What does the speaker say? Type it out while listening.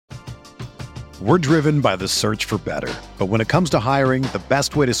We're driven by the search for better. But when it comes to hiring, the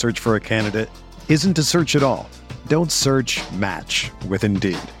best way to search for a candidate isn't to search at all. Don't search, match with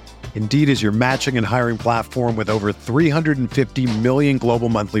Indeed. Indeed is your matching and hiring platform with over 350 million global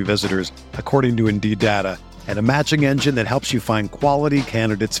monthly visitors, according to Indeed data, and a matching engine that helps you find quality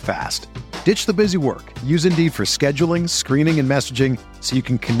candidates fast. Ditch the busy work. Use Indeed for scheduling, screening, and messaging so you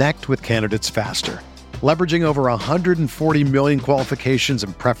can connect with candidates faster. Leveraging over 140 million qualifications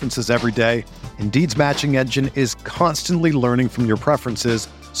and preferences every day, Indeed's matching engine is constantly learning from your preferences,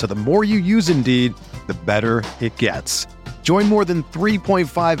 so the more you use Indeed, the better it gets. Join more than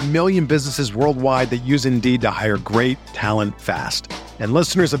 3.5 million businesses worldwide that use Indeed to hire great talent fast. And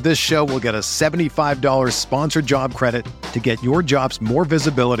listeners of this show will get a $75 sponsored job credit to get your jobs more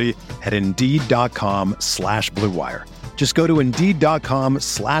visibility at Indeed.com/Blue Wire. Just go to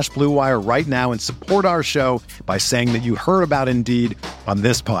Indeed.com/Blue Wire right now and support our show by saying that you heard about Indeed on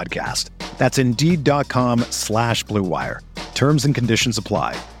this podcast. That's Indeed.com/Blue Wire. Terms and conditions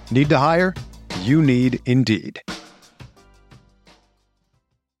apply. Need to hire? You need Indeed.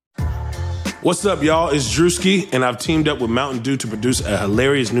 What's up, y'all? It's Drewski, and I've teamed up with Mountain Dew to produce a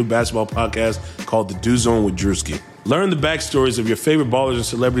hilarious new basketball podcast called The Dew Zone with Drewski. Learn the backstories of your favorite ballers and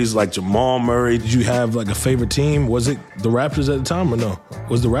celebrities like Jamal Murray. Did you have like a favorite team? Was it the Raptors at the time or no?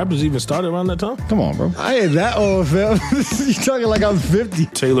 Was the Raptors even started around that time? Come on, bro. I ain't that old, fam. You talking like I'm 50.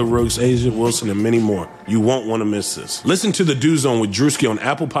 Taylor Rooks, Asia Wilson, and many more. You won't want to miss this. Listen to The Dew Zone with Drewski on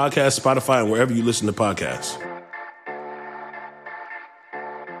Apple Podcasts, Spotify, and wherever you listen to podcasts.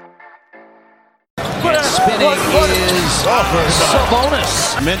 Spinning is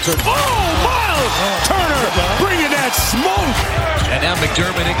Sabonis. Mentor. Oh, Miles Turner bringing that smoke. And now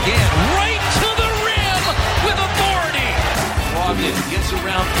McDermott again, right to the rim with authority. Brogdon gets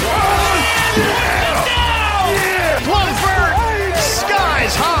around. Plumford,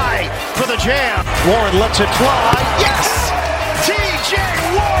 skies high for the jam. Warren lets it fly. Yes! T.J.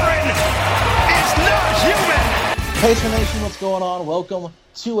 Warren is not human. Pacer Nation, what's going on? Welcome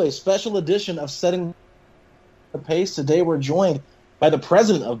to a special edition of Setting the Pace. Today we're joined by the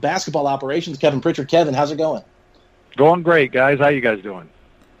president of basketball operations, Kevin Pritchard. Kevin, how's it going? Going great, guys. How you guys doing?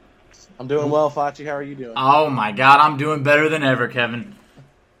 I'm doing well, Fachi. How are you doing? Oh, my God. I'm doing better than ever, Kevin.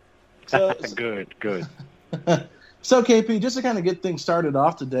 Good. So, KP, just to kind of get things started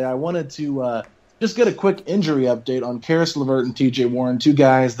off today, I wanted to just get a quick injury update on Karis LeVert and T.J. Warren, two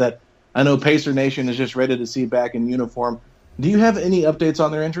guys that I know Pacer Nation is just ready to see back in uniform. Do you have any updates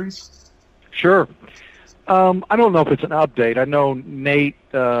on their injuries? Sure. I don't know if it's an update. I know Nate,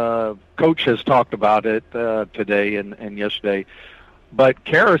 coach, has talked about it today and yesterday. But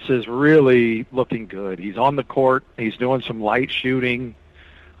Karis is really looking good. He's on the court. He's doing some light shooting.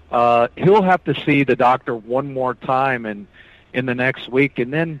 He'll have to see the doctor one more time in the next week,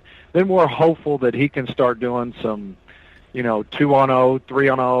 and then we're hopeful that he can start doing some, 2-on-0,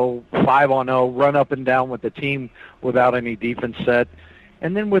 3-on-0, 5-on-0, run up and down with the team without any defense set.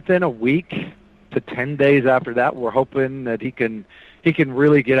 And then within a week to 10 days after that, we're hoping that he can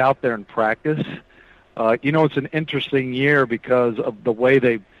really get out there and practice. It's an interesting year because of the way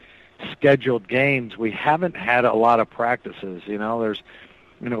they've scheduled games. We haven't had a lot of practices. There's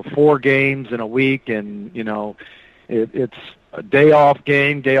 4 games in a week, and it's a day off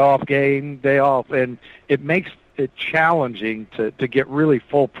game, day off game, day off, and it makes it challenging to get really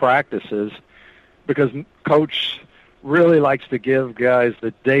full practices because coach really likes to give guys the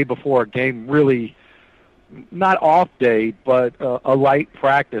day before a game really not off day, but a light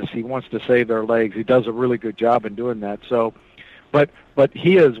practice. He wants to save their legs. He does a really good job in doing that. So, but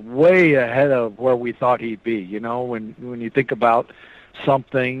he is way ahead of where we thought he'd be. When you think about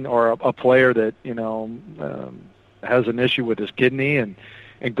something or a player that has an issue with his kidney and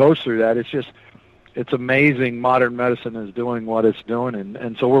goes through that, it's amazing. Modern medicine is doing what it's doing,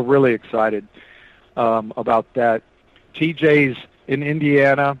 and so we're really excited about that. TJ's in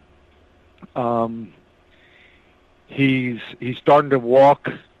Indiana. He's starting to walk.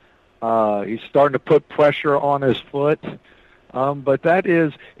 He's starting to put pressure on his foot. But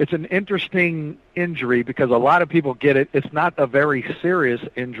it's an interesting injury because a lot of people get it. It's not a very serious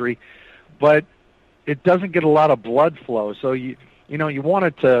injury, but it doesn't get a lot of blood flow. So you want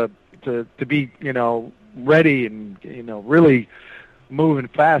it to be, ready and, really moving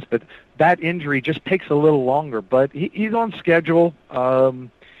fast. But that injury just takes a little longer. But he's on schedule.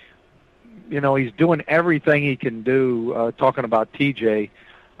 He's doing everything he can do, talking about TJ.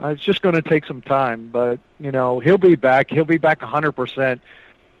 It's just going to take some time, but, he'll be back. He'll be back 100%.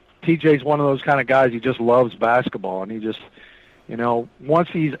 TJ's one of those kind of guys, he just loves basketball, and he just, once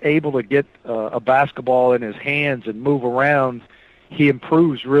he's able to get a basketball in his hands and move around, he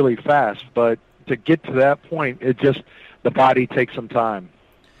improves really fast. But, to get to that point, the body takes some time.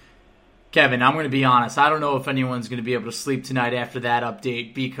 Kevin, I'm going to be honest. I don't know if anyone's going to be able to sleep tonight after that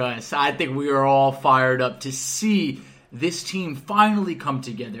update, because I think we are all fired up to see this team finally come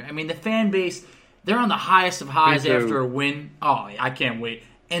together. I mean, the fan base, they're on the highest of highs after a win. Oh, I can't wait.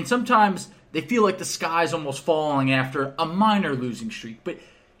 And sometimes they feel like the sky's almost falling after a minor losing streak. But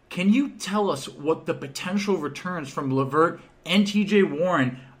can you tell us what the potential returns from LeVert and TJ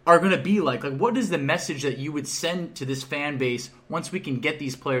Warren are going to be like? Like, what is the message that you would send to this fan base once we can get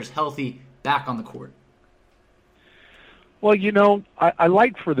these players healthy back on the court? Well, I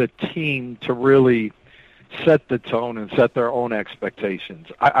like for the team to really set the tone and set their own expectations.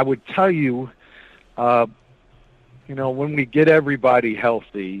 I would tell you, when we get everybody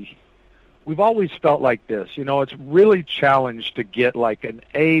healthy, we've always felt like this. It's really challenged to get like an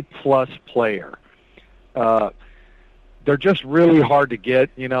A-plus player. They're just really hard to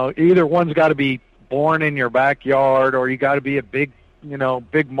get. Either one's got to be born in your backyard, or you got to be a big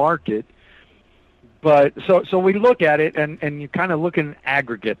market. But so we look at it, and you kind of look in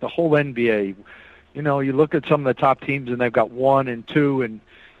aggregate, the whole NBA. You look at some of the top teams, and they've got 1 and 2 and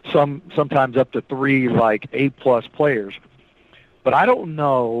sometimes up to 3 like A-plus players. But I don't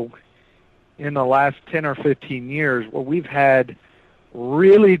know in the last 10 or 15 years where we've had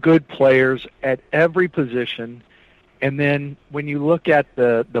really good players at every position. And then when you look at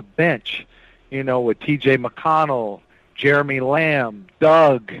the bench, with T.J. McConnell, Jeremy Lamb,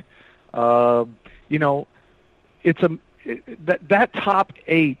 Doug, that top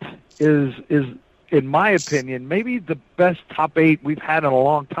 8 is in my opinion maybe the best top 8 we've had in a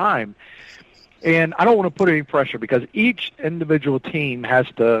long time. And I don't want to put any pressure, because each individual team has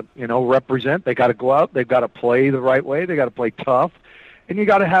to represent. They got to go out, they've got to play the right way, they got to play tough, and you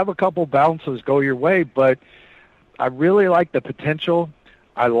got to have a couple bounces go your way. But I really like the potential.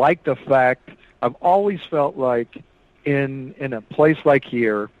 I like the fact, I've always felt like in a place like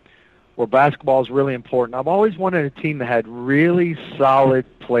here where basketball is really important, I've always wanted a team that had really solid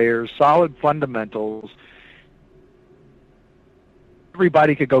players, solid fundamentals.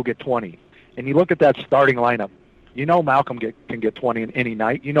 Everybody could go get 20. And you look at that starting lineup, Malcolm can get 20 in any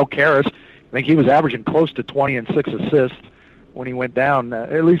night. Karras, I think he was averaging close to 20 and 6 assists when he went down,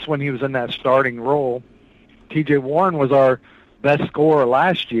 at least when he was in that starting role. T.J. Warren was our best scorer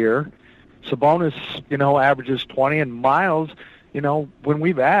last year. Sabonis, averages 20, and Miles, when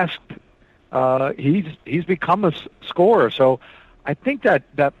we've asked, he's become a scorer. So I think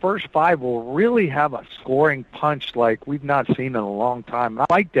that first 5 will really have a scoring punch like we've not seen in a long time. I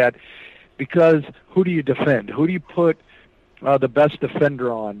like that, because who do you defend? Who do you put the best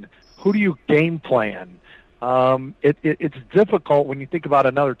defender on? Who do you game plan? It's difficult when you think about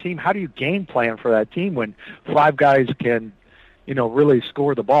another team. How do you game plan for that team when 5 guys can, really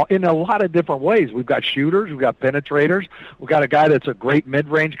score the ball in a lot of different ways? We've got shooters, we've got penetrators, we've got a guy that's a great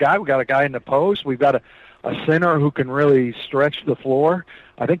mid-range guy, we've got a guy in the post, we've got a center who can really stretch the floor.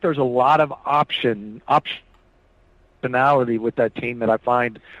 I think there's a lot of optionality with that team that I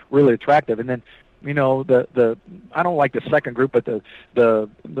find really attractive. And then, the I don't like the second group, but the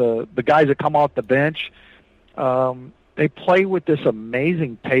guys that come off the bench, they play with this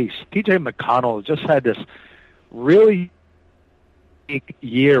amazing pace. T.J. McConnell just had this really unique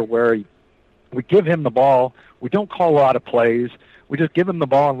year where we give him the ball, we don't call a lot of plays, we just give him the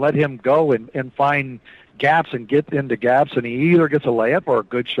ball and let him go and find gaps and get into gaps, and he either gets a layup or a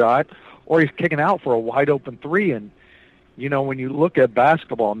good shot, or he's kicking out for a wide open 3. And when you look at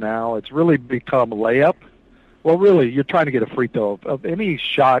basketball now, it's really become a layup. Well, really, you're trying to get a free throw. Of any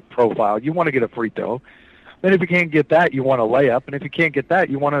shot profile, you want to get a free throw. Then if you can't get that, you want a layup. And if you can't get that,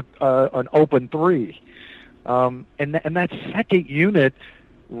 you want an open 3. And that second unit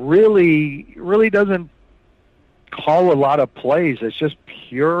really doesn't call a lot of plays. It's just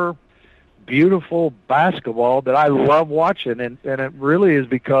pure, beautiful basketball that I love watching. And it really is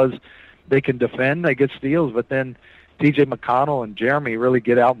because they can defend, they get steals, but then T.J. McConnell and Jeremy really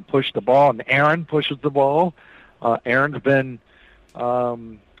get out and push the ball, and Aaron pushes the ball. Aaron's been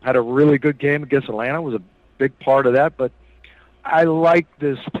had a really good game against Atlanta, was a big part of that. But I like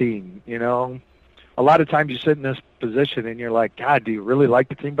this team. A lot of times you sit in this position and you're like, God, do you really like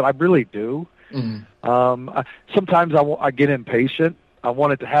the team? But I really do. Mm-hmm. Sometimes I get impatient. I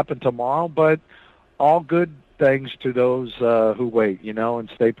want it to happen tomorrow, but all good things to those who wait,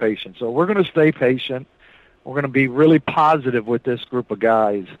 and stay patient. So we're going to stay patient. We're going to be really positive with this group of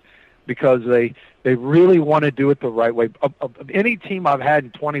guys, because they really want to do it the right way. Of any team I've had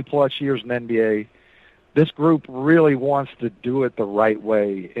in 20-plus years in the NBA, this group really wants to do it the right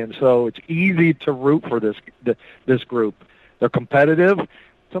way. And so it's easy to root for this group. They're competitive.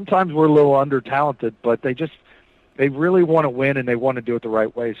 sometimes we're a little under-talented, but they really want to win and they want to do it the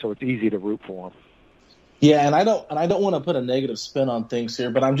right way, so it's easy to root for them. Yeah, and I don't want to put a negative spin on things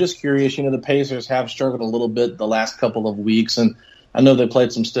here, but I'm just curious. The Pacers have struggled a little bit the last couple of weeks, and I know they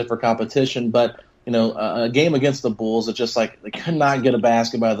played some stiffer competition, but a game against the Bulls, it's just like they could not get a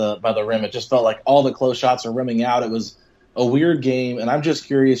basket by the rim. It just felt like all the close shots are rimming out. It was a weird game, and I'm just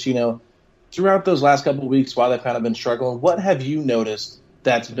curious. Throughout those last couple of weeks, while they've kind of been struggling, what have you noticed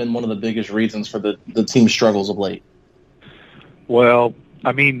that's been one of the biggest reasons for the team's struggles of late? Well,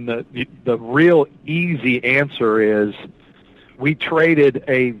 I mean, the real easy answer is we traded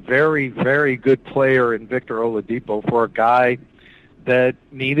a very, very good player in Victor Oladipo for a guy that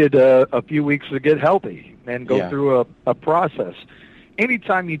needed a few weeks to get healthy and go through a process.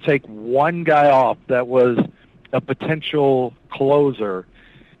 Anytime you take one guy off that was a potential closer,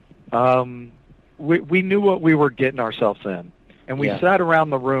 we knew what we were getting ourselves in. And we sat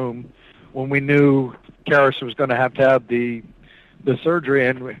around the room when we knew Karras was going to have the surgery,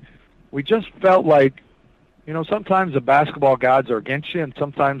 and we just felt like, sometimes the basketball gods are against you and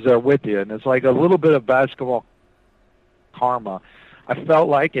sometimes they're with you. And it's like a little bit of basketball karma. I felt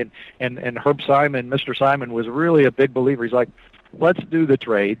like, and Herb Simon, Mr. Simon, was really a big believer. He's like, let's do the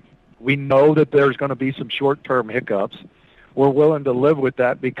trade. We know that there's going to be some short-term hiccups. We're willing to live with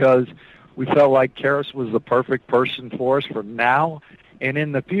that because we felt like Karras was the perfect person for us for now and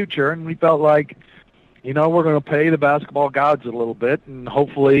in the future. And we felt like, we're going to pay the basketball gods a little bit, and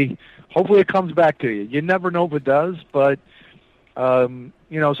hopefully it comes back to you. You never know if it does, but, so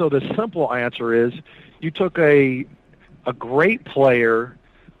the simple answer is you took a great player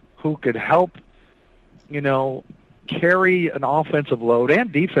who could help, carry an offensive load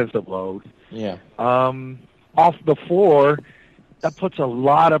and defensive load off the floor. That puts a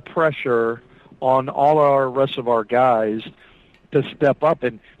lot of pressure on all our rest of our guys to step up.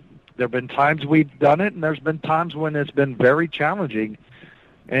 And there have been times we've done it, and there's been times when it's been very challenging.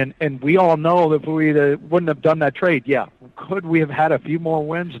 And we all know that if we wouldn't have done that trade, could we have had a few more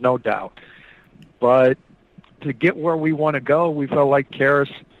wins? No doubt. But to get where we want to go, we felt like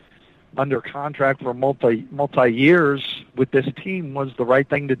Karras, under contract for multi years with this team, was the right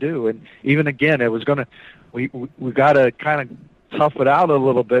thing to do. And even again, it was going to we got to kind of tough it out a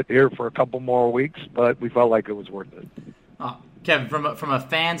little bit here for a couple more weeks, but we felt like it was worth it. Kevin, from a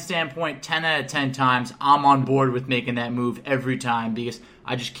fan standpoint, 10 out of 10 times, I'm on board with making that move every time because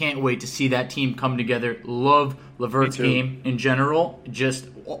I just can't wait to see that team come together. Love LeVert's game in general. Just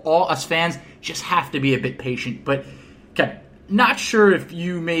all us fans just have to be a bit patient. But Kevin, not sure if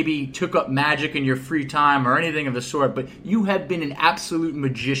you maybe took up magic in your free time or anything of the sort, but you have been an absolute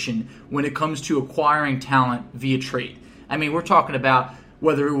magician when it comes to acquiring talent via trade. I mean, we're talking about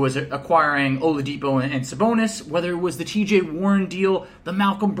whether it was acquiring Oladipo and Sabonis, whether it was the T.J. Warren deal, the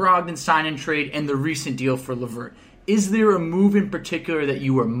Malcolm Brogdon sign-in trade, and the recent deal for LeVert. Is there a move in particular that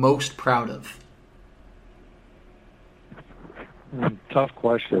you are most proud of? Tough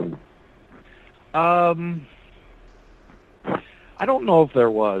question. I don't know if there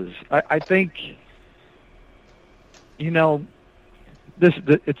was. I think,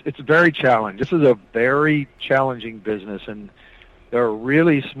 it's very challenging. This is a very challenging business, and there are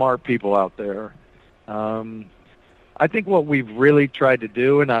really smart people out there. I think what we've really tried to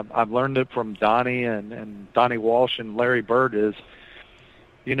do, and I've learned it from Donnie and Donnie Walsh and Larry Bird, is,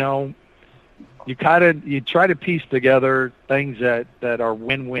 you try to piece together things that are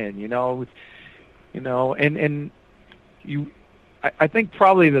win-win. I think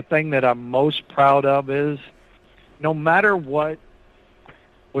probably the thing that I'm most proud of is no matter what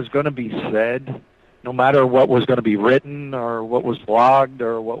was going to be said, no matter what was going to be written or what was blogged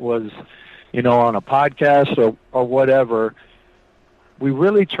or what was, on a podcast or whatever, we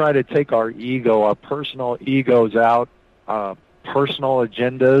really try to take our personal egos out, personal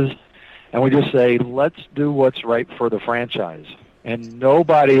agendas, and we just say, let's do what's right for the franchise. And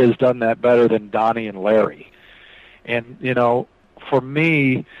nobody has done that better than Donnie and Larry. And, for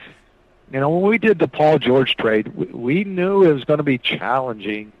me, when we did the Paul George trade, we knew it was going to be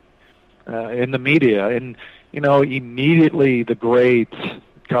challenging in the media. And, immediately the grades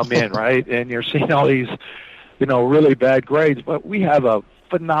come in, right? And you're seeing all these, really bad grades. But we have a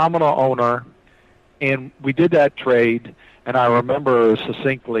phenomenal owner, and we did that trade. And I remember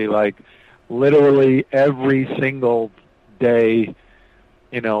succinctly, like, literally every single day,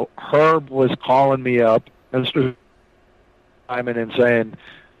 Herb was calling me up, Mr. Simon, and saying,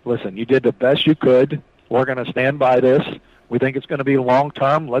 listen, you did the best you could. We're going to stand by this. We think it's going to be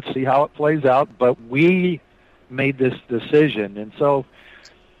long-term. Let's see how it plays out. But we made this decision. And so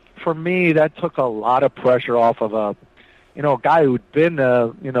for me, that took a lot of pressure off of a guy who'd been,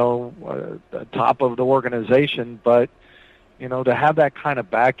 the top of the organization, but, to have that kind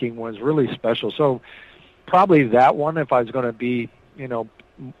of backing was really special. So probably that one, if I was going to be,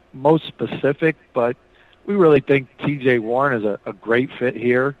 most specific, but we really think T.J. Warren is a great fit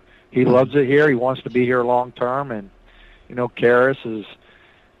here. He loves it here. He wants to be here long term. And, Karras is,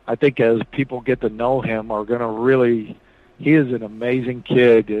 I think as people get to know him, are going to really, he is an amazing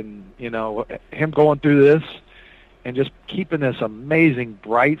kid. And, him going through this and just keeping this amazing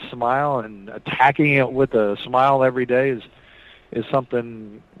bright smile and attacking it with a smile every day is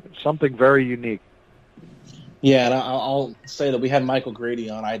something very unique. Yeah, and I'll say that we had Michael Grady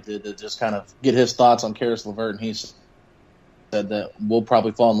on. I did to just kind of get his thoughts on Karis LeVert, and he said that we'll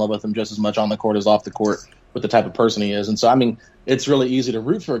probably fall in love with him just as much on the court as off the court with the type of person he is. And so, I mean, it's really easy to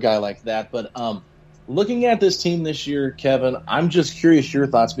root for a guy like that. But looking at this team this year, Kevin, I'm just curious your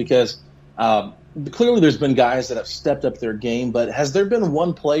thoughts because clearly there's been guys that have stepped up their game, but has there been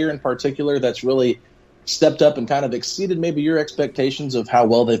one player in particular that's really stepped up and kind of exceeded maybe your expectations of how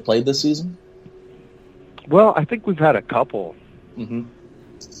well they've played this season? Well, I think we've had a couple. Mm-hmm.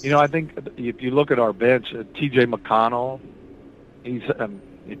 I think if you look at our bench, T.J. McConnell,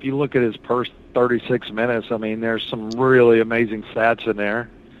 if you look at his first 36 minutes, I mean, there's some really amazing stats in there.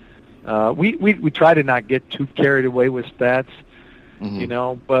 We try to not get too carried away with stats,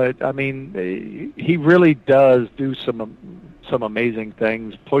 but, I mean, he really does do some amazing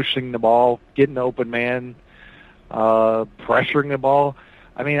things, pushing the ball, getting open man, pressuring the ball.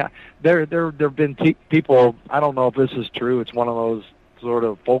 I mean, there have been people, I don't know if this is true, it's one of those sort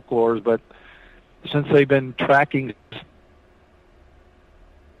of folklores, but since they've been tracking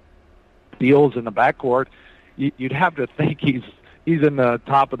deals in the backcourt, you'd have to think he's in the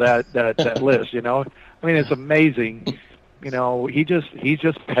top of that list, I mean, it's amazing. He's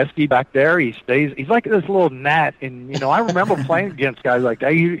just pesky back there. He's like this little gnat. And, I remember playing against guys like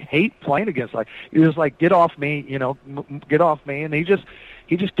that. You hate playing against you're just like, get off me, get off me. And he just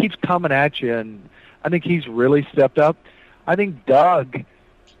keeps coming at you. And I think he's really stepped up. I think Doug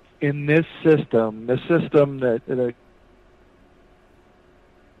in this system that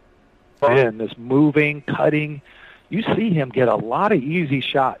in this moving, cutting, you see him get a lot of easy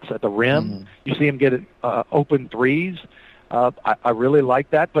shots at the rim. Mm-hmm. You see him get open threes. I really like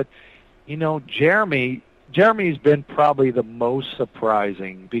that. But, Jeremy's been probably the most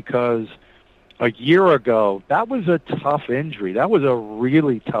surprising because a year ago, that was a tough injury. That was a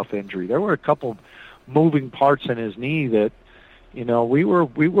really tough injury. There were a couple moving parts in his knee that, we were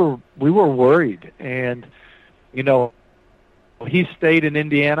worried. And, he stayed in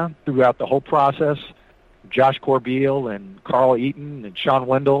Indiana throughout the whole process. Josh Corbeil and Carl Eaton and Sean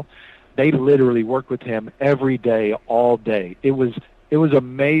Wendell, they literally worked with him every day, all day. It was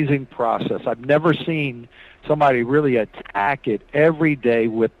amazing process. I've never seen somebody really attack it every day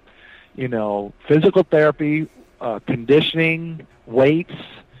with, physical therapy, conditioning, weights,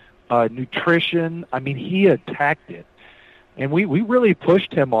 nutrition. I mean, he attacked it. And we really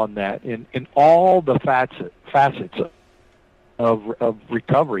pushed him on that in all the facets of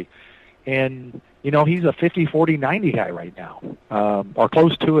recovery. And, he's a 50, 40, 90 guy right now, or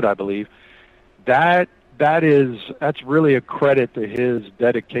close to it, I believe. That's really a credit to his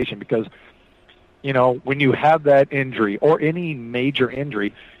dedication because, when you have that injury or any major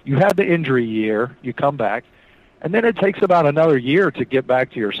injury, you have the injury year, you come back, and then it takes about another year to get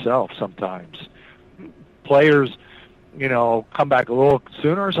back to yourself sometimes. Players, come back a little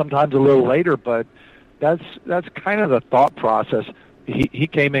sooner, sometimes a little later, but that's kind of the thought process. He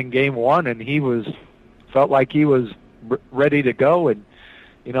came in game one and felt like he was ready to go. And,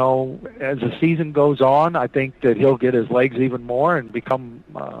 as the season goes on, I think that he'll get his legs even more and become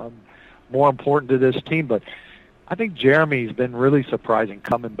more important to this team. But I think Jeremy's been really surprising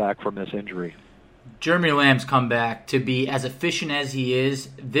coming back from this injury. Jeremy Lamb's comeback to be as efficient as he is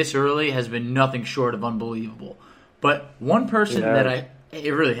this early has been nothing short of unbelievable. But one person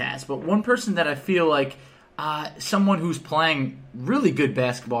it really has, but one person that I feel like someone who's playing really good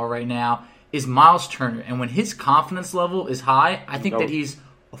basketball right now is Miles Turner. And when his confidence level is high, I think that he's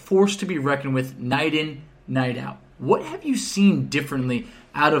a force to be reckoned with night in, night out. What have you seen differently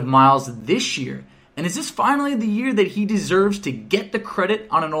out of Miles this year? And is this finally the year that he deserves to get the credit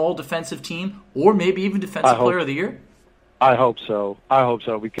on an all-defensive team or maybe even Defensive Player of the Year? I hope so.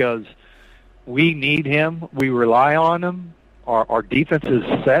 Because we need him. We rely on him. Our defense is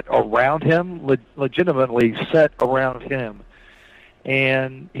set around him, legitimately set around him.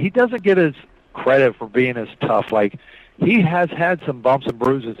 And he doesn't get his credit for being as tough. Like, he has had some bumps and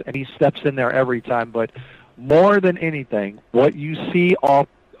bruises, and he steps in there every time. But more than anything, what you see on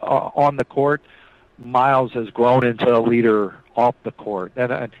the court, Miles has grown into a leader off the court.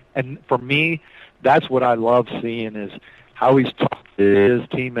 And for me, that's what I love seeing is how he's talking to his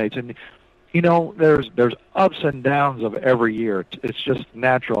teammates. And, there's ups and downs of every year. It's just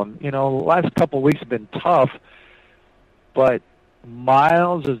natural. And, the last couple of weeks have been tough, but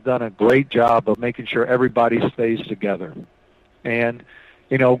Miles has done a great job of making sure everybody stays together. And,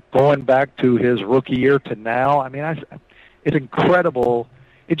 going back to his rookie year to now, it's incredible.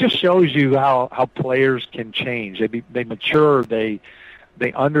 It just shows you how players can change. They mature. They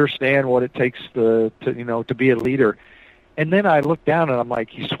understand what it takes to be a leader. And then I look down and I'm like,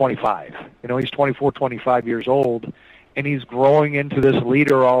 he's 25. He's 24, 25 years old, and he's growing into this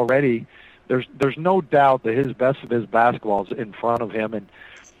leader already. There's no doubt that his best of his basketball is in front of him, and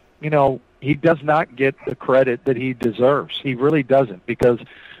he does not get the credit that he deserves. He really doesn't, because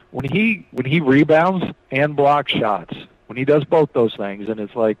when he rebounds and blocks shots, when he does both those things, and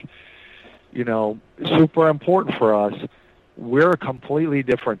it's like, super important for us, we're a completely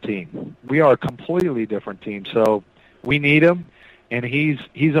different team. We are a completely different team. So we need him, and he's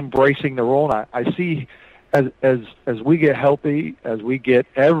embracing the role. And I see as we get healthy, as we get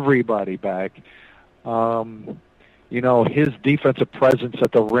everybody back, his defensive presence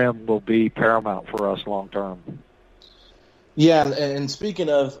at the rim will be paramount for us long term. Yeah, and speaking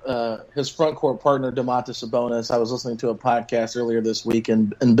of his front court partner, Domantas Sabonis, I was listening to a podcast earlier this week,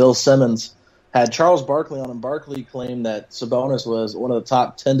 and Bill Simmons had Charles Barkley on, and Barkley claimed that Sabonis was one of the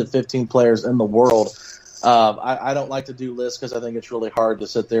top 10 to 15 players in the world. I don't like to do lists because I think it's really hard to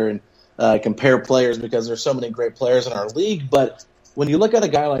sit there and compare players because there's so many great players in our league. But when you look at a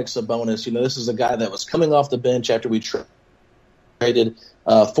guy like Sabonis, this is a guy that was coming off the bench after we traded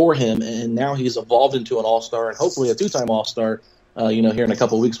for him, and now he's evolved into an all-star and hopefully a two-time all-star. Here in a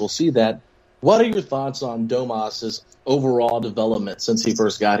couple of weeks we'll see that. What are your thoughts on Domas's overall development since he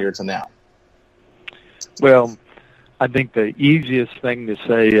first got here to now? Well, I think the easiest thing to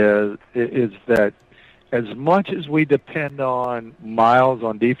say is that as much as we depend on Miles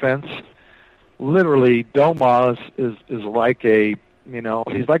on defense, literally Domas is like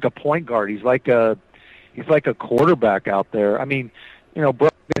he's like a point guard. He's like a quarterback out there.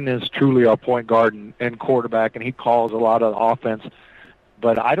 Brogdon is truly our point guard and quarterback, and he calls a lot of offense.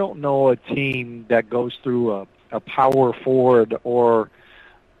 But I don't know a team that goes through a power forward or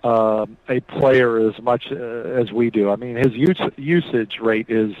a player as much as we do. His usage rate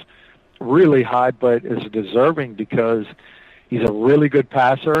is really high, but is deserving because he's a really good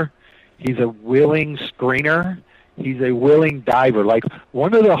passer. He's a willing screener. He's a willing diver. Like,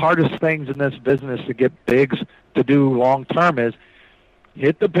 one of the hardest things in this business to get bigs to do long term is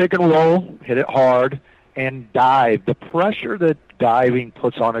hit the pick and roll, hit it hard, and dive. The pressure that diving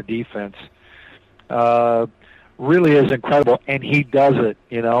puts on a defense really is incredible, and he does it,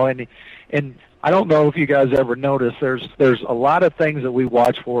 and I don't know if you guys ever noticed, there's a lot of things that we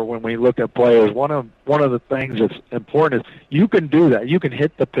watch for when we look at players. One of the things that's important is you can do that. You can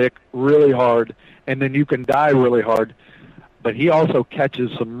hit the pick really hard, and then you can dive really hard, but he also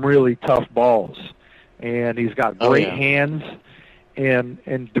catches some really tough balls, and he's got great hands, and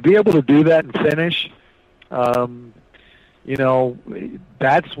to be able to do that and finish,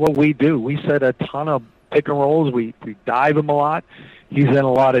 that's what we do. We set a ton of pick and rolls. We dive him a lot. He's in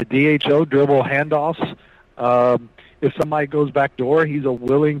a lot of DHO, dribble handoffs. If somebody goes back door, he's a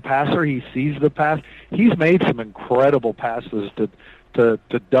willing passer. He sees the pass. He's made some incredible passes to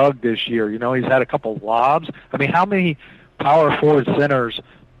Doug this year. He's had a couple lobs. How many power forward centers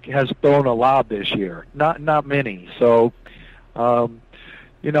has thrown a lob this year? Not many. So,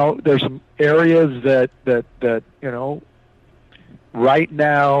 there's some areas that right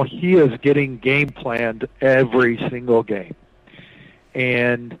now he is getting game planned every single game.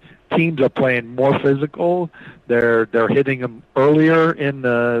 And teams are playing more physical. They're hitting him earlier in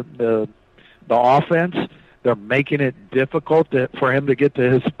the offense. They're making it difficult for him to get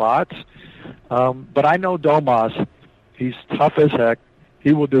to his spots. But I know Domas, he's tough as heck.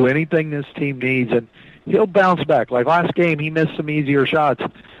 He will do anything this team needs, and he'll bounce back. Like last game, he missed some easier shots,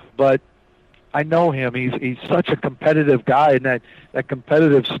 but I know him. He's such a competitive guy, and that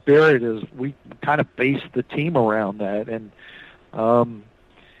competitive spirit is, we kind of base the team around that. And and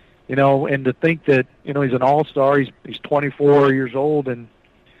to think that he's an all-star. He's 24 years old, and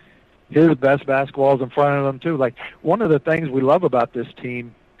his best basketball is in front of him too. Like, one of the things we love about this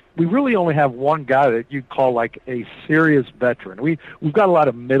team, we really only have one guy that you'd call like a serious veteran. We've got a lot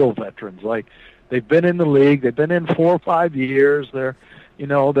of middle veterans. Like, they've been in the league, they've been in 4 or 5 years. They're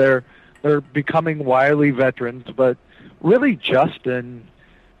becoming wily veterans. But really, Justin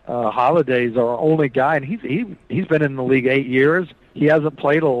Holiday's our only guy, and he's been in the league 8 years. He hasn't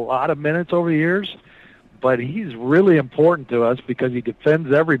played a lot of minutes over the years, but he's really important to us because he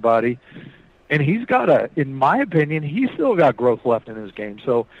defends everybody. And he's got in my opinion, he's still got growth left in his game.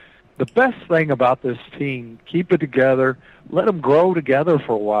 So the best thing about this team, keep it together, let them grow together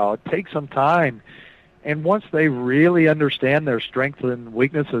for a while. It takes some time. And once they really understand their strengths and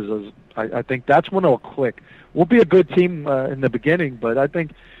weaknesses, I think that's when it'll click. We'll be a good team in the beginning, but I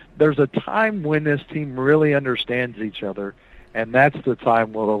think there's a time when this team really understands each other, and that's the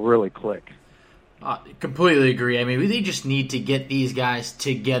time when it'll really click. Completely agree. I mean, they just need to get these guys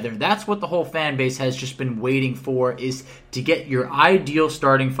together. That's what the whole fan base has just been waiting for, is to get your ideal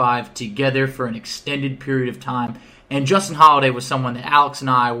starting five together for an extended period of time. And Justin Holiday was someone that Alex and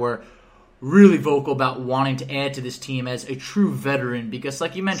I were really vocal about wanting to add to this team as a true veteran because,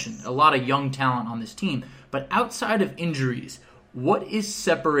 like you mentioned, a lot of young talent on this team. But outside of injuries, what is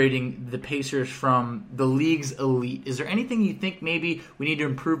separating the Pacers from the league's elite? Is there anything you think maybe we need to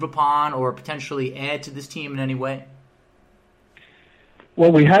improve upon or potentially add to this team in any way?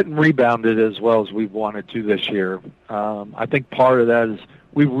 Well, we hadn't rebounded as well as we wanted to this year. I think part of that is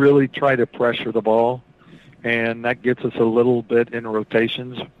we really try to pressure the ball, and that gets us a little bit in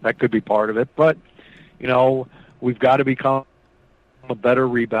rotations. That could be part of it. But, we've got to become a better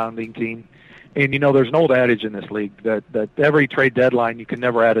rebounding team. And, there's an old adage in this league that every trade deadline you can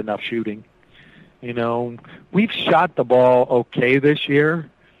never add enough shooting. We've shot the ball okay this year.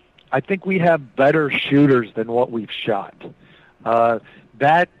 I think we have better shooters than what we've shot.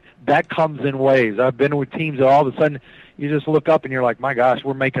 That comes in waves. I've been with teams that all of a sudden you just look up and you're like, my gosh,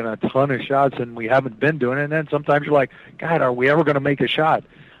 we're making a ton of shots and we haven't been doing it. And then sometimes you're like, God, are we ever going to make a shot?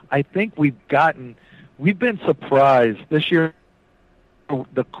 I think we've been surprised this year.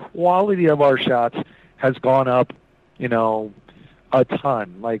 The quality of our shots has gone up, a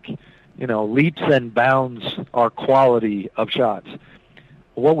ton. Leaps and bounds our quality of shots.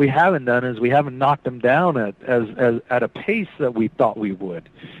 What we haven't done is we haven't knocked them down at a pace that we thought we would.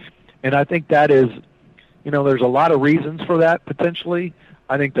 And I think that is, there's a lot of reasons for that potentially.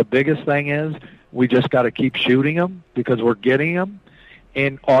 I think the biggest thing is we just got to keep shooting them because we're getting them.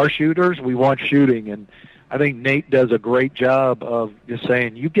 And our shooters, we want shooting. And I think Nate does a great job of just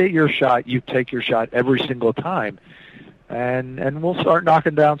saying, you get your shot, you take your shot every single time. And we'll start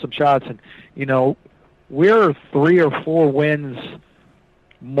knocking down some shots. And, we're 3 or 4 wins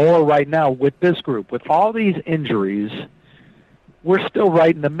more right now with this group. With all these injuries, we're still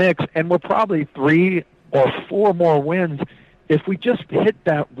right in the mix, and we're probably 3 or 4 more wins if we just hit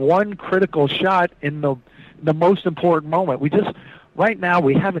that one critical shot in the most important moment. Right now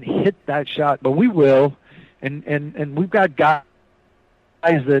we haven't hit that shot, but we will. And we've got guys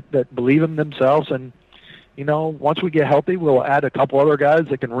that believe in themselves. And, once we get healthy, we'll add a couple other guys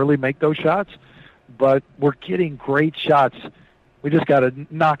that can really make those shots. But we're getting great shots. We just got to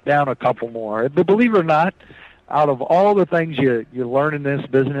knock down a couple more. But believe it or not, out of all the things you learn in this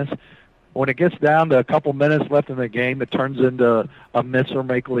business, when it gets down to a couple minutes left in the game, it turns into a miss or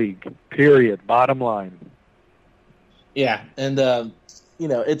make league, period, bottom line. Yeah, and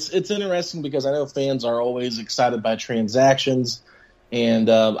it's interesting because I know fans are always excited by transactions, and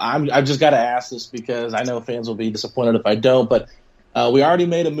I've just got to ask this because I know fans will be disappointed if I don't. But we already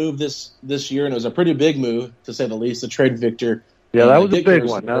made a move this year, and it was a pretty big move to say the least. To trade Victor. Yeah, that was a big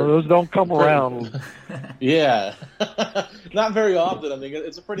one. Now, those don't come around. Yeah, not very often. I mean,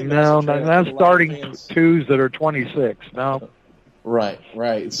 it's a pretty no, massive not starting twos that are 26. No, right.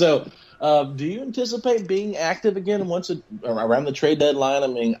 So. Do you anticipate being active again around the trade deadline? I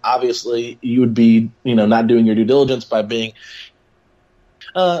mean, obviously you would be, not doing your due diligence by being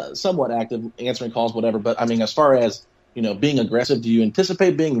somewhat active, answering calls, whatever. But I mean, as far as being aggressive, do you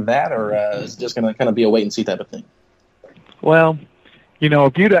anticipate being that, or is it just going to kind of be a wait and see type of thing? Well,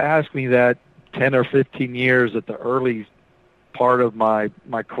 if you'd have asked me that 10 or 15 years at the early part of my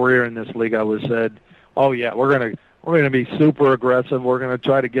career in this league, I would have said, "Oh yeah, we're going to be super aggressive. We're going to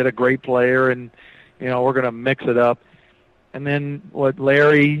try to get a great player, and, we're going to mix it up." And then what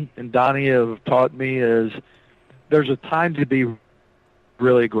Larry and Donnie have taught me is there's a time to be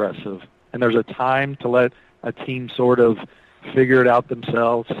really aggressive, and there's a time to let a team sort of figure it out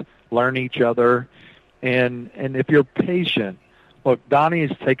themselves, learn each other. And if you're patient, look, Donnie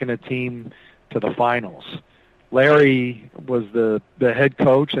has taken a team to the finals. Larry was the head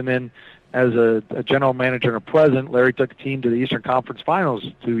coach, and then as a general manager and a president, Larry took a team to the Eastern Conference Finals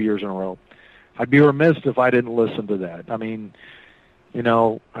 2 years in a row. I'd be remiss if I didn't listen to that. I mean,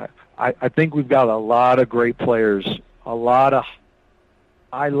 I think we've got a lot of great players, a lot of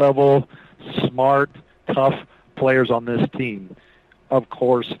high-level, smart, tough players on this team. Of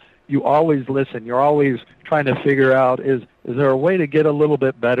course, you always listen. You're always trying to figure out, is there a way to get a little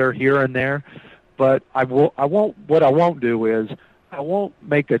bit better here and there? But I won't. What I won't do is I won't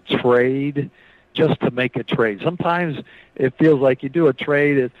make a trade just to make a trade. Sometimes it feels like you do a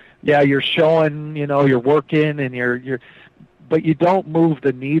trade. You're showing, you're working, and but you don't move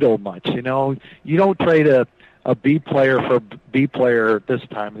the needle much. You don't trade a B player for a B player at this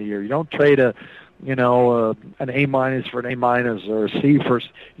time of the year. You don't trade an A- for an A- or a C for.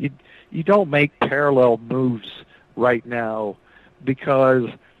 You don't make parallel moves right now, because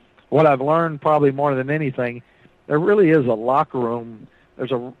what I've learned probably more than anything, there really is a locker room.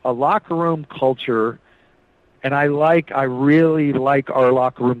 There's a locker room culture, and I really like our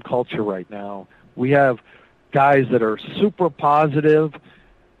locker room culture right now. We have guys that are super positive.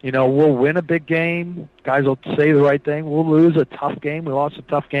 We'll win a big game. Guys will say the right thing. We'll lose a tough game. We lost a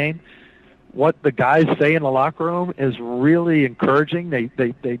tough game. What the guys say in the locker room is really encouraging.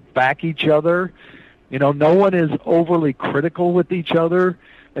 They back each other. No one is overly critical with each other.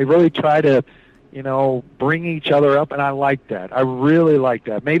 They really try to, bring each other up, and I like that. I really like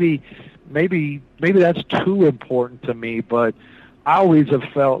that. Maybe that's too important to me, but I always have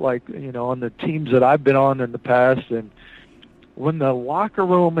felt like, on the teams that I've been on in the past, and when the locker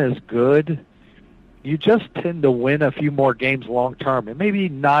room is good, you just tend to win a few more games long term. And maybe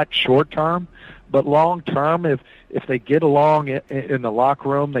not short term, but long term, if they get along in the locker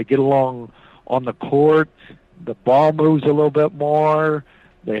room, they get along on the court, the ball moves a little bit more,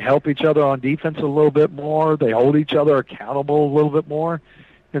 they help each other on defense a little bit more, they hold each other accountable a little bit more.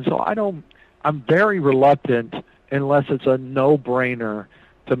 And so I'm very reluctant, unless it's a no-brainer,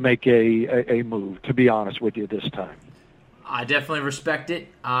 to make a move, to be honest with you this time. I definitely respect it.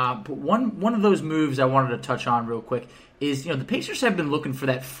 But one of those moves I wanted to touch on real quick is, the Pacers have been looking for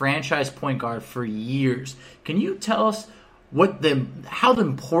that franchise point guard for years. Can you tell us how the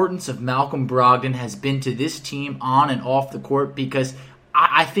importance of Malcolm Brogdon has been to this team on and off the court? Because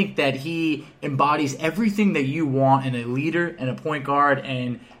I think that he embodies everything that you want in a leader and a point guard,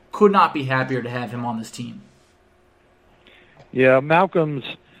 and could not be happier to have him on this team. Yeah, Malcolm,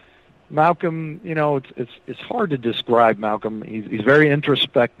 it's hard to describe Malcolm. He's very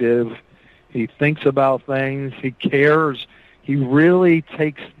introspective. He thinks about things. He cares. He really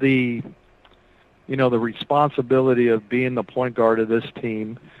takes the responsibility of being the point guard of this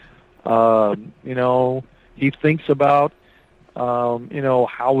team. He thinks about,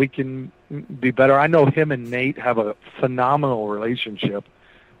 how we can be better. I know him and Nate have a phenomenal relationship.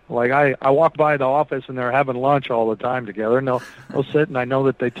 Like I walk by the office and they're having lunch all the time together, and they'll sit, and I know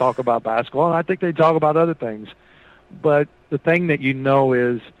that they talk about basketball, and I think they talk about other things. But the thing that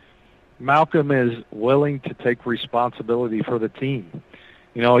is Malcolm is willing to take responsibility for the team.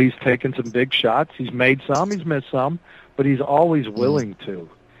 He's taken some big shots. He's made some, he's missed some, but he's always willing to.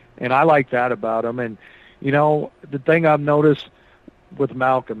 And I like that about him. And, the thing I've noticed with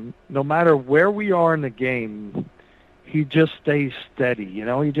Malcolm, no matter where we are in the game, he just stays steady.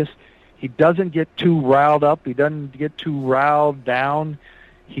 He doesn't get too riled up. He doesn't get too riled down.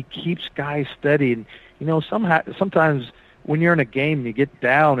 He keeps guys steady. And, sometimes when you're in a game and you get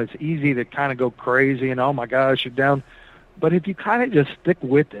down, it's easy to kind of go crazy and, oh, my gosh, you're down. But if you kind of just stick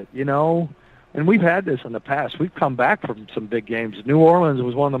with it, and we've had this in the past. We've come back from some big games. New Orleans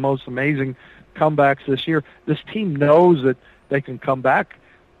was one of the most amazing comebacks this year. This team knows that they can come back.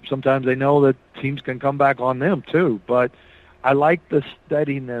 Sometimes they know that teams can come back on them too. But I like the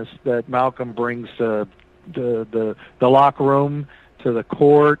steadiness that Malcolm brings to the locker room, to the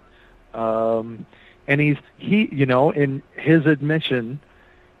court. And he in his admission,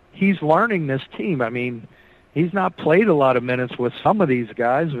 he's learning this team. I mean, he's not played a lot of minutes with some of these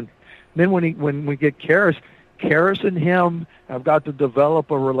guys. And then when we get Karis and him have got to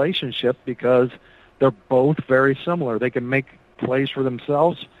develop a relationship, because they're both very similar. They can make plays for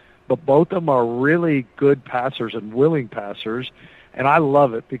themselves, but both of them are really good passers and willing passers. And I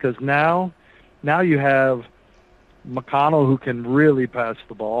love it, because now you have McConnell, who can really pass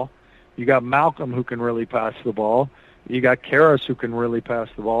the ball. You got Malcolm, who can really pass the ball. You got Karis, who can really pass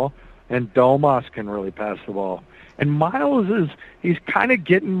the ball. And Domas can really pass the ball. And Miles he's kind of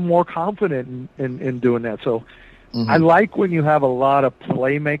getting more confident in doing that. So I like when you have a lot of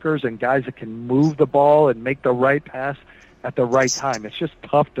playmakers and guys that can move the ball and make the right pass at the right time. It's just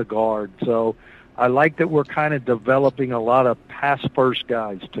tough to guard. So I like that we're kind of developing a lot of pass-first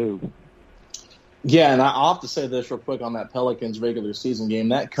guys too. Yeah, and I'll have to say this real quick on that Pelicans regular season game.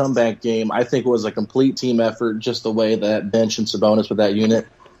 That comeback game, I think, was a complete team effort, just the way that Bench and Sabonis with that unit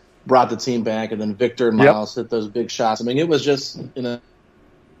brought the team back, and then Victor and Miles hit those big shots. I mean, it was just, and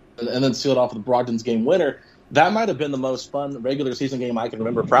then sealed off with the Brogdon's game winner. That might have been the most fun regular season game I can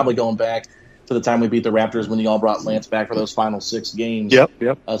remember, probably going back to the time we beat the Raptors when you all brought Lance back for those final 6 games. Yep.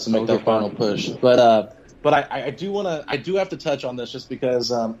 To make that final push. But I do have to touch on this just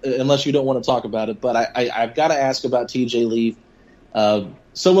because, unless you don't want to talk about it, but I've got to ask about TJ Leaf,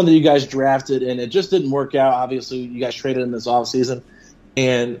 someone that you guys drafted, and it just didn't work out. Obviously, you guys traded him this offseason.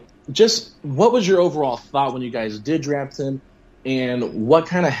 And just what was your overall thought when you guys did draft him, and what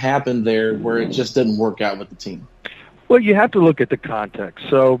kind of happened there where it just didn't work out with the team? Well, you have to look at the context.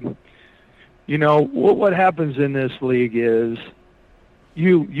 So, what happens in this league is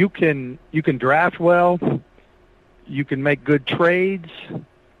you can draft well, you can make good trades,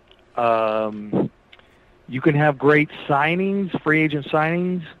 you can have great signings, free agent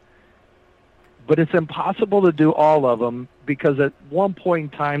signings, but it's impossible to do all of them because at one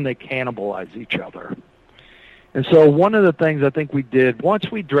point in time they cannibalize each other. And so one of the things I think we did, once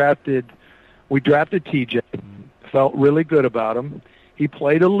we drafted TJ, felt really good about him. He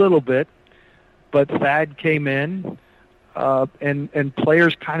played a little bit, but Thad came in, and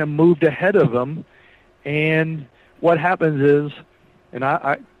players kind of moved ahead of him. And what happens is, and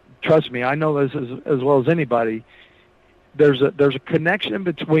I trust me, I know this as well as anybody, there's a connection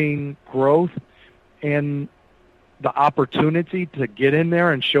between growth and the opportunity to get in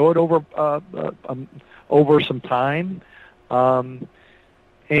there and show it over some time. And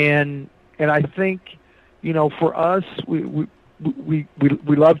I think, for us, we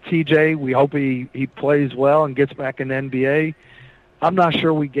love TJ. We hope he plays well and gets back in the NBA. I'm not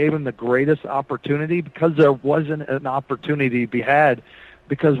sure we gave him the greatest opportunity because there wasn't an opportunity to be had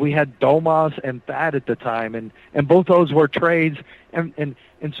because we had Domas and Thad at the time, and both those were trades. And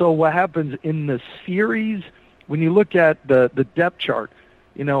so what happens in the series, when you look at the depth chart,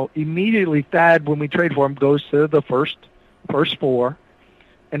 immediately Thad, when we trade for him, goes to the first 4,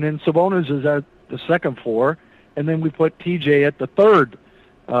 and then Sabonis is at the second 4, and then we put TJ at the third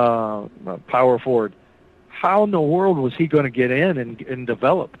power forward. How in the world was he going to get in and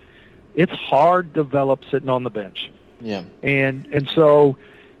develop? It's hard to develop sitting on the bench. Yeah. And so,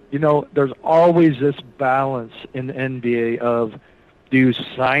 there's always this balance in the NBA of, do you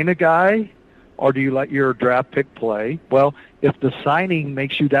sign a guy or do you let your draft pick play? Well, if the signing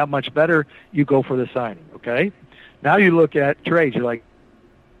makes you that much better, you go for the signing, okay? Now you look at trades. You're like,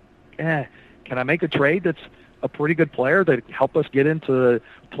 can I make a trade that's a pretty good player that help us get into the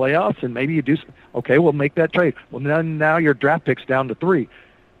playoffs? And maybe you do. Okay, we'll make that trade. Well, now your draft pick's down to 3.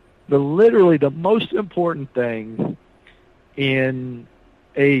 Literally the most important thing in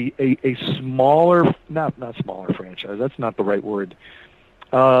a smaller, not smaller franchise, that's not the right word,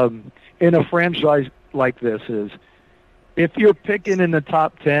 in a franchise like this is, if you're picking in the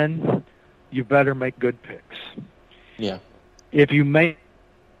top 10, you better make good picks. Yeah. If you make,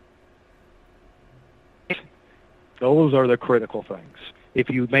 those are the critical things. If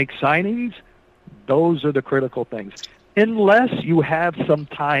you make signings, those are the critical things. Unless you have some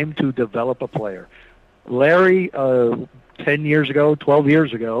time to develop a player. Larry, 10 years ago, 12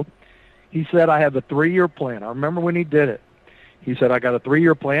 years ago, he said, I have a 3-year plan. I remember when he did it. He said, I got a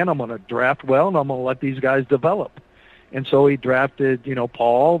 3-year plan. I'm going to draft well, and I'm going to let these guys develop. And so he drafted,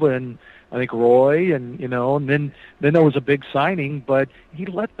 Paul and I think Roy, and then there was a big signing, but he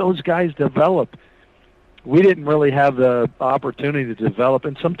let those guys develop. We didn't really have the opportunity to develop,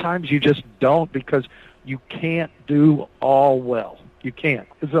 and sometimes you just don't because you can't do all well. You can't.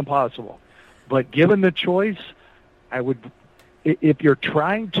 It's impossible. But given the choice, if you're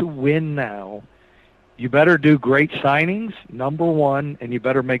trying to win now, you better do great signings, number one, and you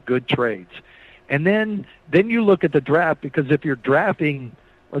better make good trades. And then you look at the draft, because if you're drafting,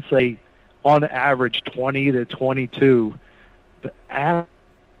 let's say, on average 20 to 22, the average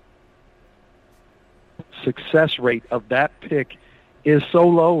success rate of that pick is so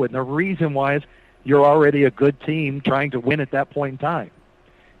low, and the reason why is you're already a good team trying to win at that point in time.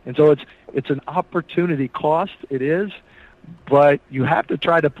 And so it's an opportunity cost, it is, but you have to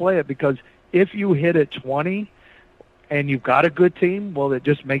try to play it, because if you hit at 20 and you've got a good team, well, it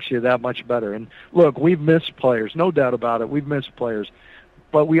just makes you that much better. And look, we've missed players, no doubt about it. We've missed players,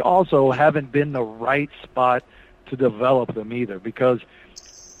 but we also haven't been the right spot to develop them either, because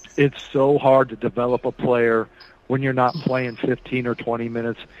it's so hard to develop a player when you're not playing 15 or 20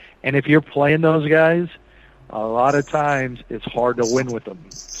 minutes. And if you're playing those guys, a lot of times it's hard to win with them.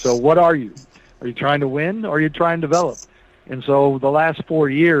 So what are you? Are you trying to win, or are you trying to develop? And so the last 4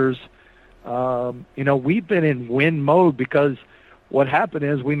 years, we've been in win mode, because what happened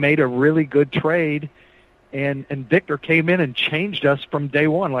is we made a really good trade, and Victor came in and changed us from day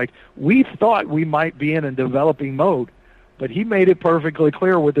one. Like, we thought we might be in a developing mode, but he made it perfectly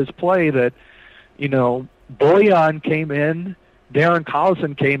clear with his play that, Bojan came in Darren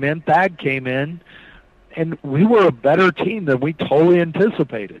Collison came in, Thad came in, and we were a better team than we totally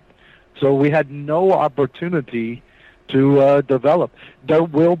anticipated. So we had no opportunity to develop. There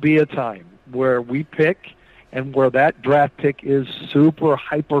will be a time where we pick and where that draft pick is super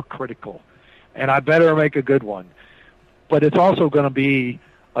hypercritical, and I better make a good one. But it's also going to be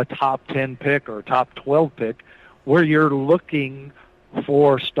a top 10 pick or a top 12 pick where you're looking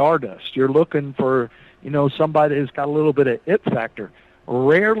for stardust. You're looking for, somebody who's got a little bit of it factor.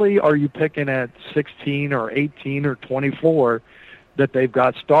 Rarely are you picking at 16 or 18 or 24 that they've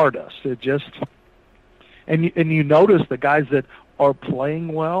got stardust. It just, and you notice the guys that are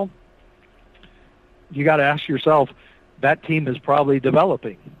playing well, you got to ask yourself, that team is probably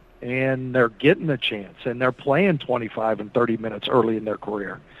developing, and they're getting a chance, and they're playing 25 and 30 minutes early in their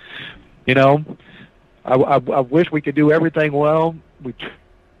career. I wish we could do everything well. We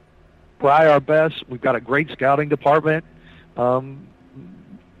try our best. We've got a great scouting department, but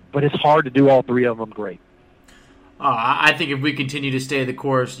it's hard to do all three of them great. I think if we continue to stay the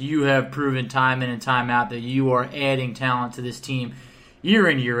course, you have proven time in and time out that you are adding talent to this team year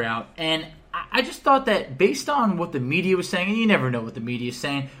in, year out. And I just thought that based on what the media was saying, and you never know what the media is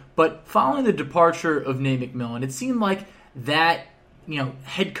saying, but following the departure of Nate McMillan, it seemed like that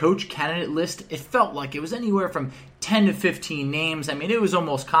head coach candidate list, it felt like it was anywhere from 10 to 15 names. I mean, it was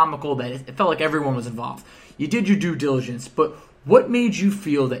almost comical that it felt like everyone was involved. You did your due diligence, but what made you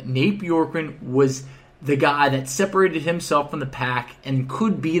feel that Nate Bjorkgren was the guy that separated himself from the pack and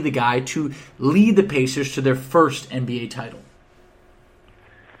could be the guy to lead the Pacers to their first NBA title?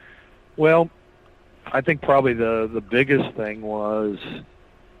 Well, I think probably the biggest thing was,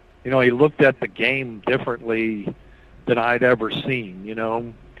 he looked at the game differently than I'd ever seen.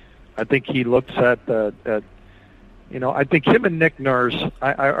 I think he looks at I think him and Nick Nurse,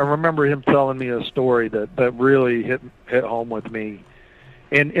 I remember him telling me a story that really hit home with me.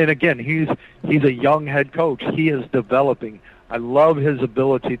 And again, he's a young head coach. He is developing. I love his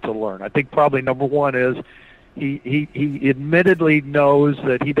ability to learn. I think probably number one is he admittedly knows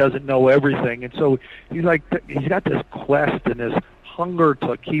that he doesn't know everything, and so he's got this quest and this hunger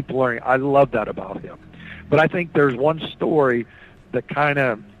to keep learning. I love that about him. But I think there's one story that kind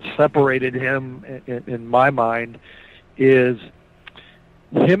of separated him in my mind is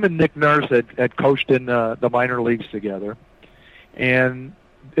him and Nick Nurse had coached in the minor leagues together, and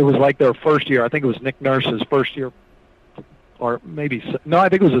it was like their first year. I think it was Nick Nurse's first year, or maybe no, I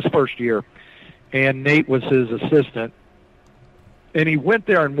think it was his first year, and Nate was his assistant, and he went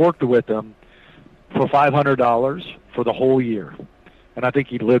there and worked with them for $500 for the whole year. And I think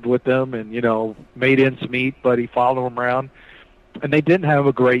he lived with them and, made ends meet, but he followed them around. And they didn't have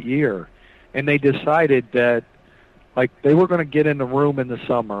a great year. And they decided that, they were going to get in the room in the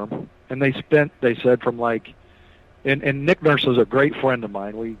summer. And they said from and Nick Nurse is a great friend of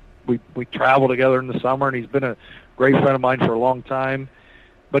mine. We travel together in the summer, and he's been a great friend of mine for a long time.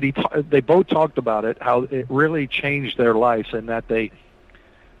 But they both talked about it, how it really changed their lives, and that they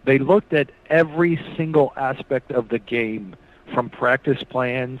looked at every single aspect of the game, from practice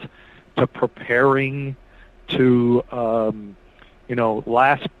plans to preparing to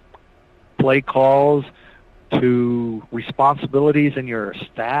last play calls to responsibilities in your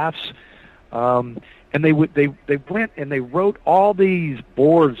staffs, and they went and they wrote all these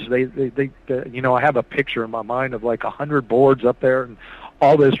boards. They I have a picture in my mind of 100 boards up there and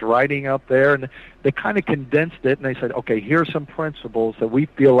all this writing up there, and they kind of condensed it, and they said, okay, here's some principles that we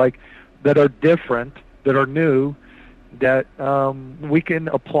feel like that are different, that are new, that we can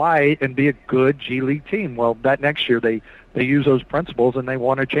apply and be a good G League team. Well, that next year they used those principles and they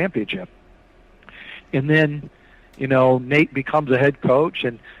won a championship. And then, Nate becomes a head coach,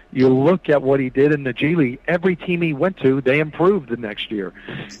 and you look at what he did in the G League. Every team he went to, they improved the next year.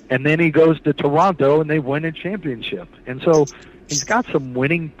 And then he goes to Toronto and they win a championship. And so he's got some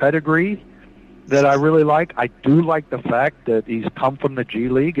winning pedigree that I really like. I do like the fact that he's come from the G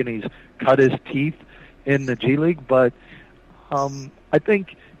League and he's cut his teeth in the G League, but I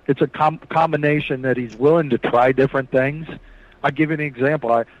think it's a combination that he's willing to try different things. I'll give you an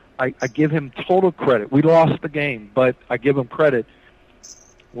example. I give him total credit. We lost the game, but I give him credit.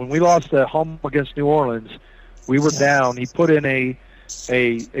 When we lost at home against New Orleans, we were down. He put in a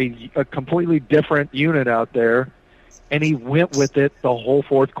completely different unit out there, and he went with it the whole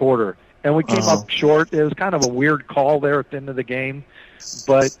fourth quarter. And we came up short. It was kind of a weird call there at the end of the game,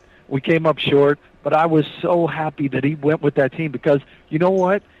 but we came up short. But I was so happy that he went with that team because, you know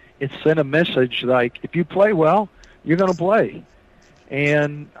what? It sent a message if you play well, you're going to play.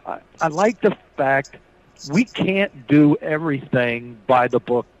 And I like the fact we can't do everything by the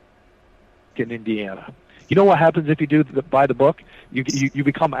book in Indiana. You know what happens if you do by the book? You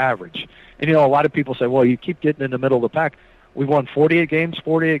become average. And, a lot of people say, well, you keep getting in the middle of the pack. We won 48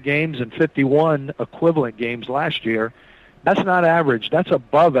 games, and 51 equivalent games last year. That's not average. That's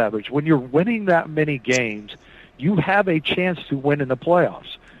above average. When you're winning that many games, you have a chance to win in the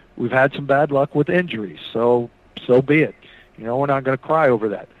playoffs. We've had some bad luck with injuries, so be it. We're not going to cry over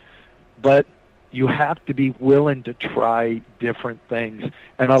that. But you have to be willing to try different things.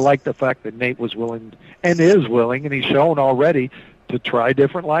 And I like the fact that Nate was willing and is willing, and he's shown already, to try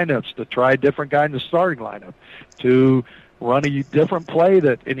different lineups, to try a different guy in the starting lineup, to run a different play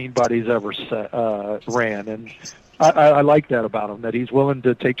that anybody's ever ran. And I like that about him, that he's willing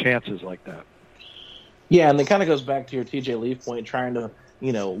to take chances like that. Yeah, and it kind of goes back to your TJ Leaf point, trying to,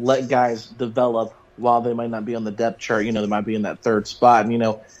 let guys develop while they might not be on the depth chart. They might be in that third spot.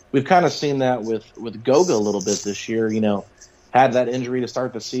 And, we've kind of seen that with Goga a little bit this year. Had that injury to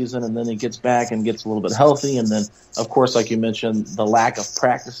start the season, and then he gets back and gets a little bit healthy. And then, of course, like you mentioned, the lack of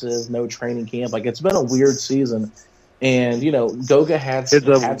practices, no training camp. It's been a weird season. And, Goga had... It's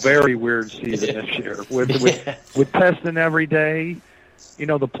a very weird season this year. With testing every day,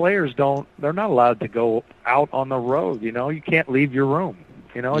 the players they're not allowed to go out on the road. You can't leave your room.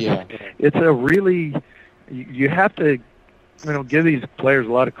 It's a really... You have to... give these players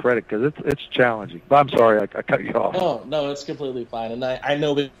a lot of credit because it's challenging. But I'm sorry, I cut you off. No, it's completely fine. And I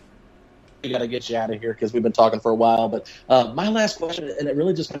know we got to get you out of here because we've been talking for a while. But my last question, and it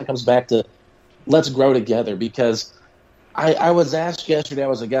really just kind of comes back to let's grow together, because I was asked yesterday, I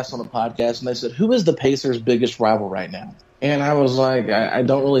was a guest on the podcast, and they said, who is the Pacers' biggest rival right now? And I was like, I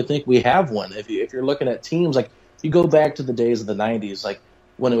don't really think we have one. If you're looking at teams, like you go back to the days of the 90s, like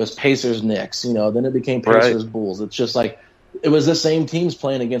when it was Pacers-Knicks, then it became Pacers-Bulls. It's just like, it was the same teams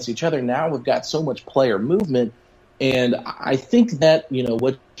playing against each other. Now we've got so much player movement, and I think that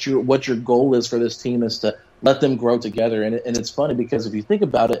what your goal is for this team is to let them grow together. And it's funny because if you think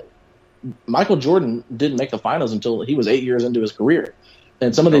about it, Michael Jordan didn't make the finals until he was 8 years into his career,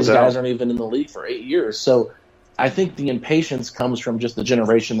 and some of these guys aren't even in the league for 8 years. So I think the impatience comes from just the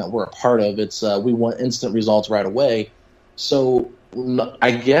generation that we're a part of. It's we want instant results right away. So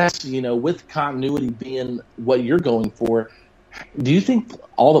I guess with continuity being what you're going for, do you think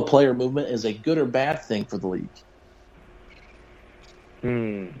all the player movement is a good or bad thing for the league?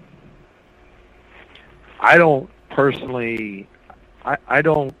 I don't personally. I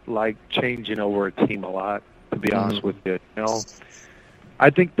don't like changing over a team a lot, to be honest with you. I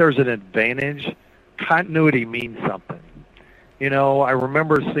think there's an advantage. Continuity means something. I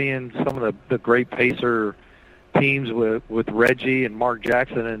remember seeing some of the great Pacer teams with Reggie and Mark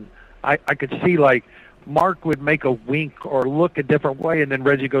Jackson, and I could see like Mark would make a wink or look a different way, and then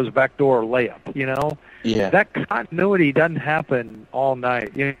Reggie goes back door layup. Yeah. That continuity doesn't happen all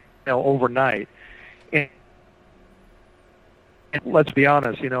night, overnight. And let's be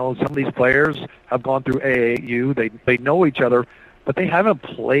honest, some of these players have gone through AAU. They know each other, but they haven't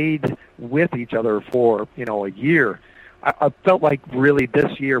played with each other for a year. I felt like really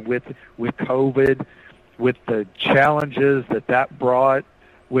this year with COVID, with the challenges that brought,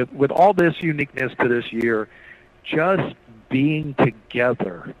 with all this uniqueness to this year, just being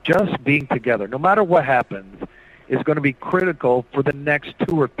together, no matter what happens, is going to be critical for the next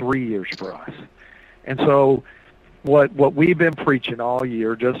 2 or 3 years for us. And so what we've been preaching all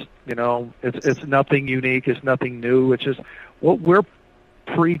year, just, it's nothing unique, it's nothing new, it's just what we're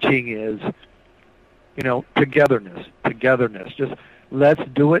preaching is, togetherness. Just let's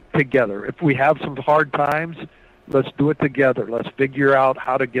do it together. If we have some hard times, let's do it together. Let's figure out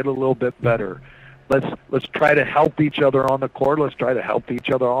how to get a little bit better. Let's try to help each other on the court. Let's try to help each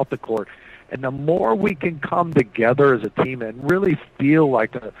other off the court. And the more we can come together as a team and really feel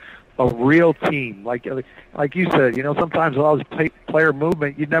like a real team, like you said, sometimes with all this player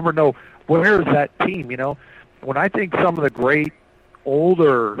movement, you never know where is that team. When I think some of the great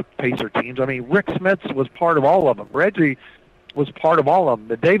older Pacer teams, Rick Smith was part of all of them. Reggie was part of all of them.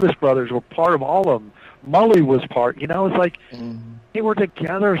 The Davis brothers were part of all of them. Mully was part. It's like they were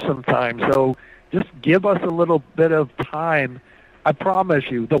together sometimes. So just give us a little bit of time. I promise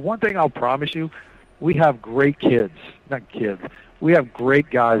you, the one thing I'll promise you, we have great kids. Not kids. We have great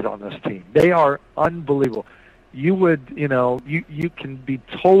guys on this team. They are unbelievable. You would, you can be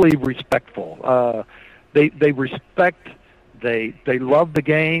totally respectful. They respect. They love the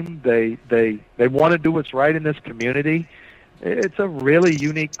game. They want to do what's right in this community. It's a really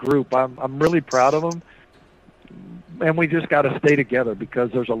unique group. I'm really proud of them, and we just got to stay together because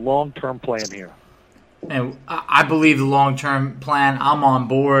there's a long-term plan here. And I believe the long-term plan, I'm on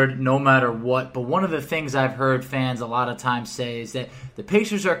board no matter what. But one of the things I've heard fans a lot of times say is that the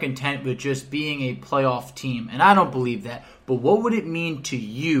Pacers are content with just being a playoff team. And I don't believe that. But what would it mean to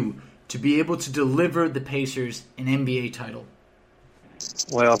you to be able to deliver the Pacers an NBA title?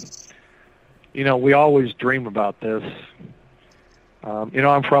 Well, we always dream about this.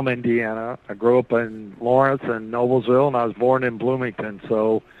 I'm from Indiana. I grew up in Lawrence and Noblesville, and I was born in Bloomington.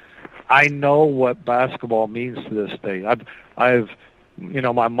 So I know what basketball means to this state. I've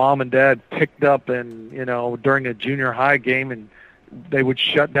my mom and dad picked up during a junior high game, and they would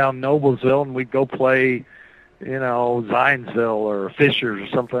shut down Noblesville, and we'd go play, Zionsville or Fishers or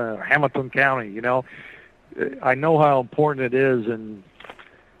something, or Hamilton County. I know how important it is, and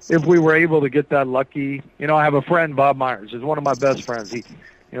if we were able to get that lucky, I have a friend, Bob Myers, is one of my best friends. He,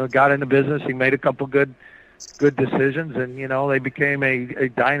 got into business. He made a couple good decisions, and they became a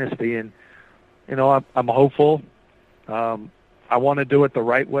dynasty. And I'm hopeful. I want to do it the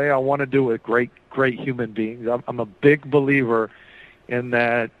right way. I want to do it with great human beings. I'm a big believer in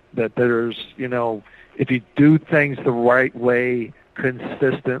that there's if you do things the right way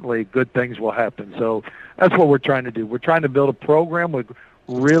consistently, good things will happen. So that's what we're trying to do. We're trying to build a program with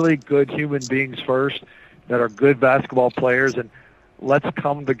really good human beings first that are good basketball players, and let's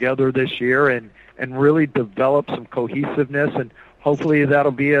come together this year and really develop some cohesiveness, and hopefully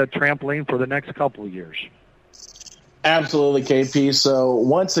that'll be a trampoline for the next couple of years. Absolutely, KP. So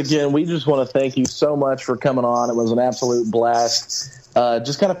once again, we just want to thank you so much for coming on. It was an absolute blast.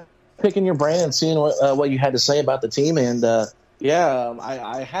 Just kind of picking your brain and seeing what you had to say about the team. And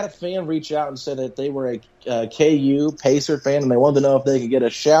I had a fan reach out and said that they were a KU Pacer fan, and they wanted to know if they could get a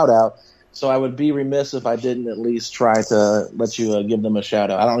shout-out. So I would be remiss if I didn't at least try to let you give them a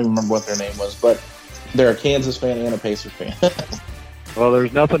shout-out. I don't even remember what their name was, but they're a Kansas fan and a Pacer fan. Well,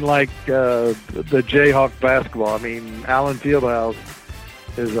 there's nothing like the Jayhawk basketball. I mean, Allen Fieldhouse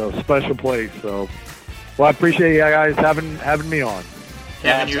is a special place. So, I appreciate you guys having me on.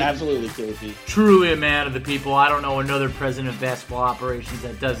 Kevin, you're absolutely, KP. Truly a man of the people. I don't know another president of basketball operations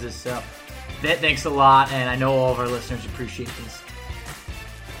that does this. So, thanks a lot, and I know all of our listeners appreciate this.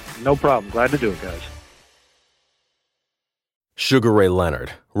 No problem. Glad to do it, guys. Sugar Ray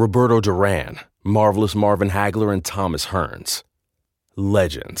Leonard, Roberto Duran, Marvelous Marvin Hagler, and Thomas Hearns.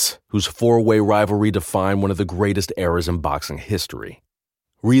 Legends, whose four-way rivalry defined one of the greatest eras in boxing history.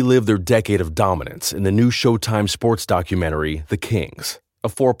 Relive their decade of dominance in the new Showtime sports documentary, The Kings, a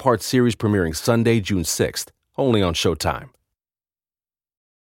 4-part series premiering Sunday, June 6th, only on Showtime.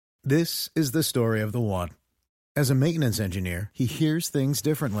 This is the story of the one. As a maintenance engineer, he hears things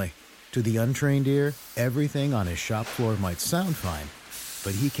differently. To the untrained ear, everything on his shop floor might sound fine,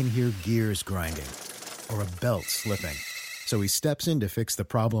 but he can hear gears grinding or a belt slipping. So he steps in to fix the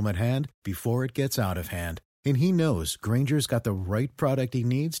problem at hand before it gets out of hand. And he knows Grainger's got the right product he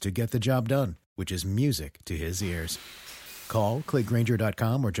needs to get the job done, which is music to his ears. Call, click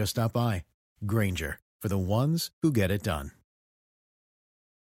Grainger.com, or just stop by. Grainger, for the ones who get it done.